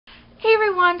Hey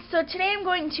everyone, so today I'm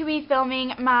going to be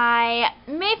filming my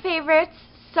May favorites,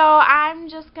 so I'm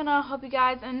just gonna hope you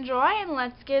guys enjoy and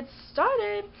let's get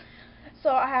started. So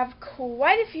I have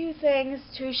quite a few things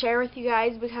to share with you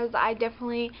guys because I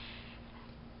definitely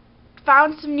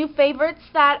found some new favorites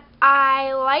that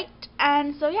I liked,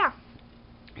 and so yeah.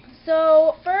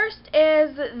 So first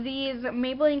is these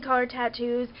Maybelline color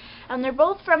tattoos, and they're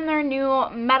both from their new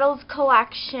Metals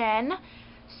collection.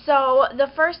 So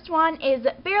the first one is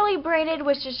Barely Braided,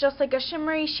 which is just like a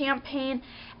shimmery champagne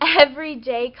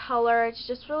everyday color. It's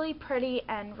just really pretty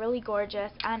and really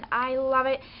gorgeous, and I love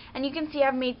it. And you can see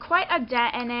I've made quite a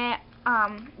dent in it.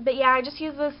 But yeah, I just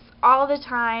use this all the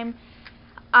time.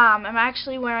 I'm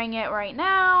actually wearing it right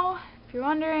now, if you're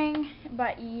wondering.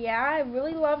 But yeah, I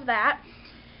really love that.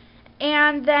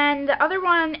 And then the other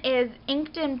one is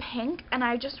Inked in Pink, and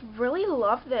I just really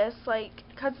love this, like,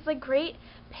 because it's like great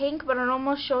pink, but it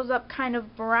almost shows up kind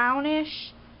of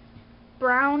brownish,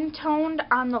 brown toned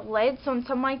on the lid. So in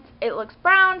some lights it looks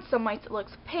brown, some lights it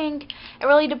looks pink. It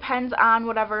really depends on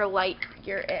whatever light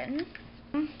you're in.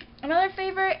 Another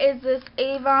favorite is this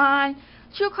Avon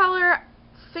True Color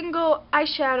single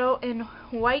eyeshadow in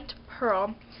White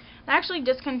Pearl. I actually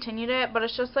discontinued it, but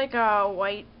it's just like a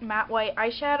matte white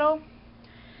eyeshadow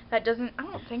that doesn't, I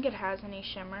don't think it has any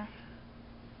shimmer.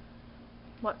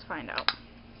 Let's find out.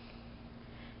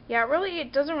 Yeah,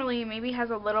 it doesn't really, maybe has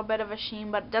a little bit of a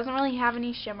sheen, but it doesn't really have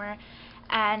any shimmer.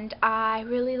 And I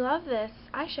really love this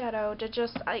eyeshadow to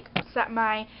just like set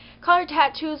my color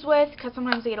tattoos with, because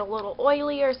sometimes they get a little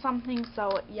oily or something.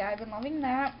 So yeah, I've been loving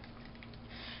that.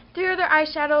 Three other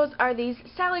eyeshadows are these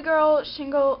Sally Girl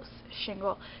single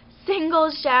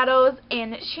shadows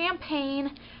in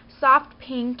Champagne, Soft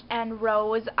Pink, and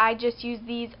Rose. I just use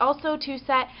these also to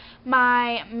set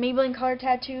my Maybelline color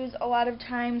tattoos. A lot of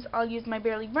times I'll use my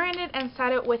Barely Branded and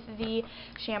set it with the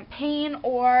Champagne,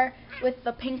 or with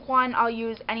the pink one I'll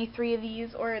use any three of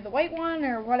these, or the white one,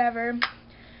 or whatever.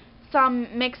 Some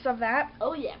mix of that.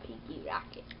 Oh yeah, Pinky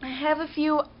Rocket. I have a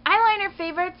few eyeliner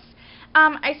favorites.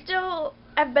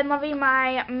 I've been loving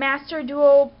my Master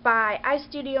Duo by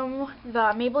iStudio,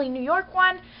 the Maybelline New York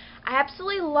one. I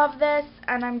absolutely love this,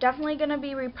 and I'm definitely going to be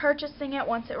repurchasing it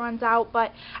once it runs out,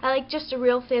 but I like just a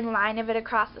real thin line of it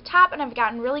across the top, and I've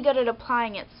gotten really good at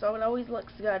applying it, so it always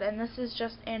looks good. And this is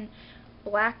just in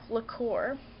black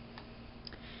laquer.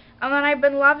 And then I've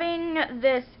been loving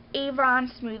this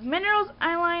Avon Smooth Minerals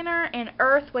eyeliner in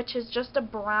Earth, which is just a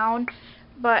brown,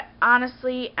 but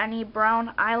honestly, any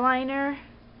brown eyeliner.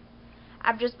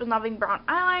 I've just been loving brown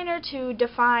eyeliner to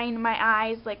define my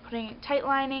eyes, like putting tight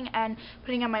lining and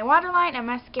putting on my waterline, and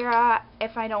mascara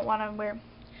if I don't want to wear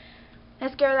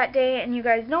mascara that day. And you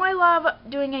guys know I love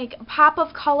doing a pop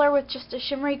of color with just a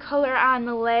shimmery color on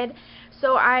the lid.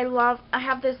 So I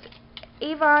have this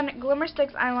Avon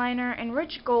Glimmersticks eyeliner in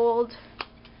Rich Gold,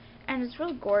 and it's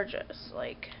really gorgeous.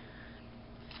 Like,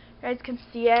 you guys can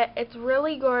see it. It's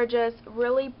really gorgeous,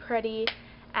 really pretty.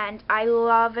 And I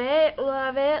love it,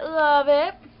 love it, love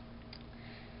it.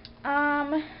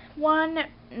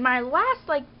 My last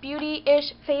like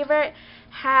beauty-ish favorite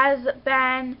has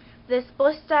been this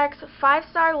Blistex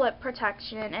 5-star lip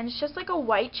protection, and it's just like a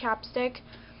white chapstick,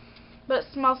 but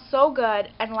it smells so good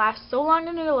and lasts so long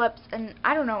on your lips, and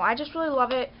I don't know, I just really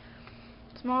love it.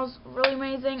 It smells really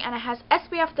amazing, and it has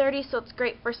SPF 30, so it's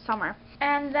great for summer.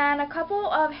 And then a couple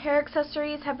of hair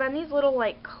accessories have been these little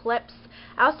like clips.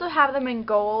 I also have them in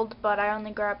gold, but I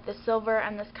only grabbed the silver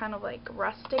and this kind of like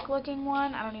rustic looking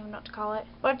one. I don't even know what to call it.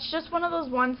 But it's just one of those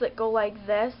ones that go like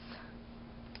this,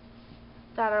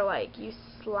 that are like, you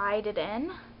slide it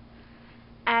in.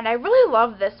 And I really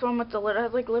love this one with the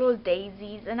little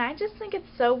daisies, and I just think it's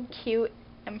so cute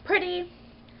and pretty.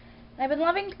 I've been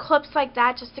loving clips like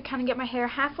that just to kind of get my hair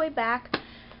halfway back.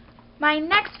 My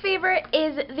next favorite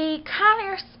is the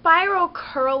Conair Spiral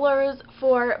Curlers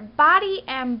for Body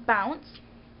and Bounce.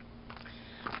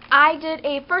 I did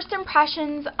a first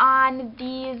impressions on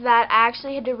these that I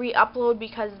actually had to re-upload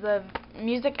because the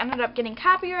music ended up getting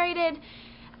copyrighted.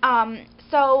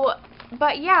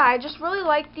 But yeah, I just really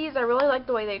like these. I really like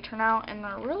the way they turn out, and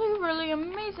they're really, really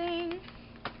amazing.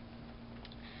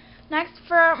 Next,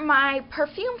 for my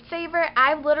perfume favorite,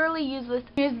 I've literally used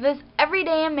this every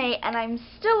day in May, and I'm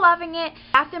still loving it.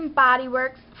 Bath & Body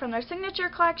Works from their signature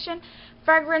collection,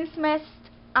 Fragrance Mist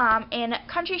in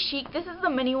Country Chic. This is the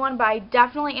mini one, but I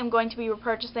definitely am going to be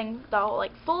repurchasing the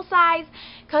like full size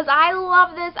because I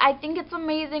love this. I think it's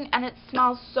amazing, and it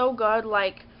smells so good.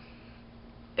 Like,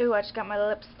 ooh, I just got my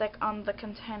lipstick on the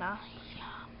container.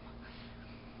 Yum.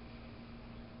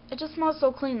 It just smells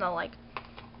so clean though. Like,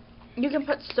 you can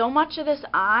put so much of this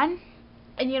on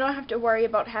and you don't have to worry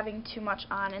about having too much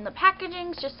on. And the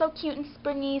packaging's just so cute and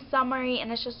springy, summery,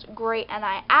 and it's just great, and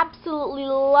I absolutely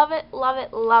love it, love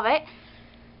it, love it.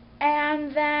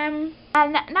 And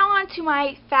now on to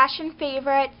my fashion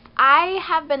favorites. I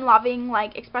have been loving,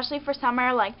 like, especially for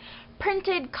summer, like,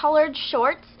 printed colored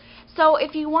shorts. So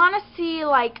if you want to see,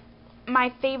 like,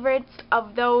 my favorites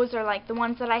of those, or like the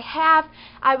ones that I have,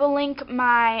 I will link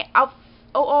my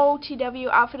OOTW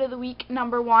Outfit of the Week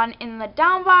 #1 in the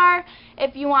down bar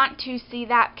if you want to see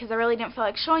that, because I really didn't feel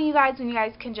like showing you guys, and you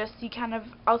guys can just see kind of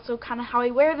how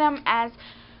I wear them as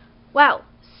well.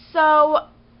 So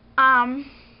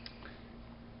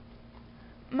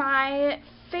my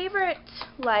favorite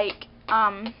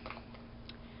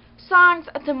songs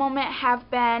at the moment have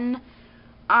been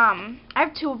I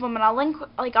have 2 of them, and I'll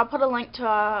put a link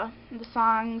to the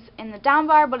songs in the down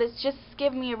bar, but it's just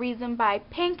Give Me a Reason by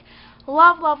Pink.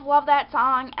 Love, love, love that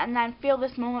song. And then Feel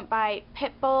This Moment by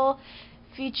Pitbull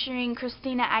featuring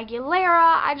Christina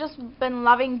Aguilera. I've just been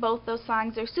loving both those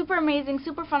songs. They're super amazing,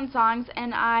 super fun songs,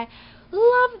 and I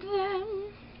love them.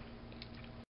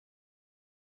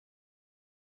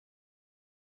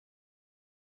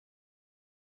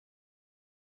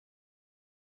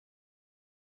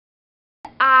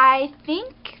 I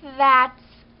think that's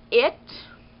it.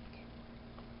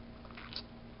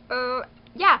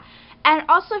 Yeah. And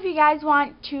also, if you guys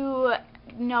want to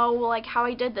know, like, how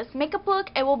I did this makeup look,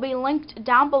 it will be linked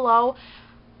down below.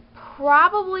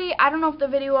 Probably, I don't know if the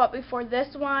video up before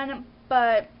this one,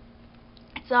 but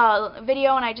it's a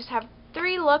video, and I just have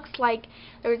 3 looks. Like,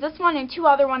 there was this one and 2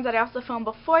 other ones that I also filmed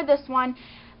before this one,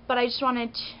 but I just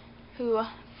wanted to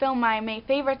film my May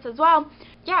favorites as well.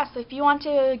 Yeah, so if you want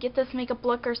to get this makeup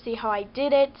look or see how I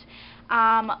did it,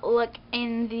 look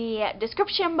in the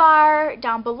description bar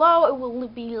down below. It will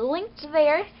be linked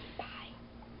there. Bye.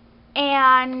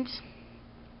 And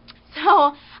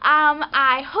so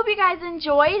I hope you guys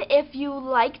enjoyed. If you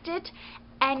liked it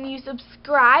and you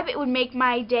subscribe, it would make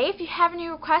my day. If you have any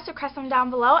requests, request them down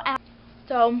below. And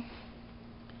so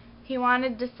he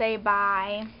wanted to say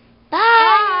bye.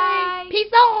 Bye.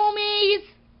 Peace out, homies.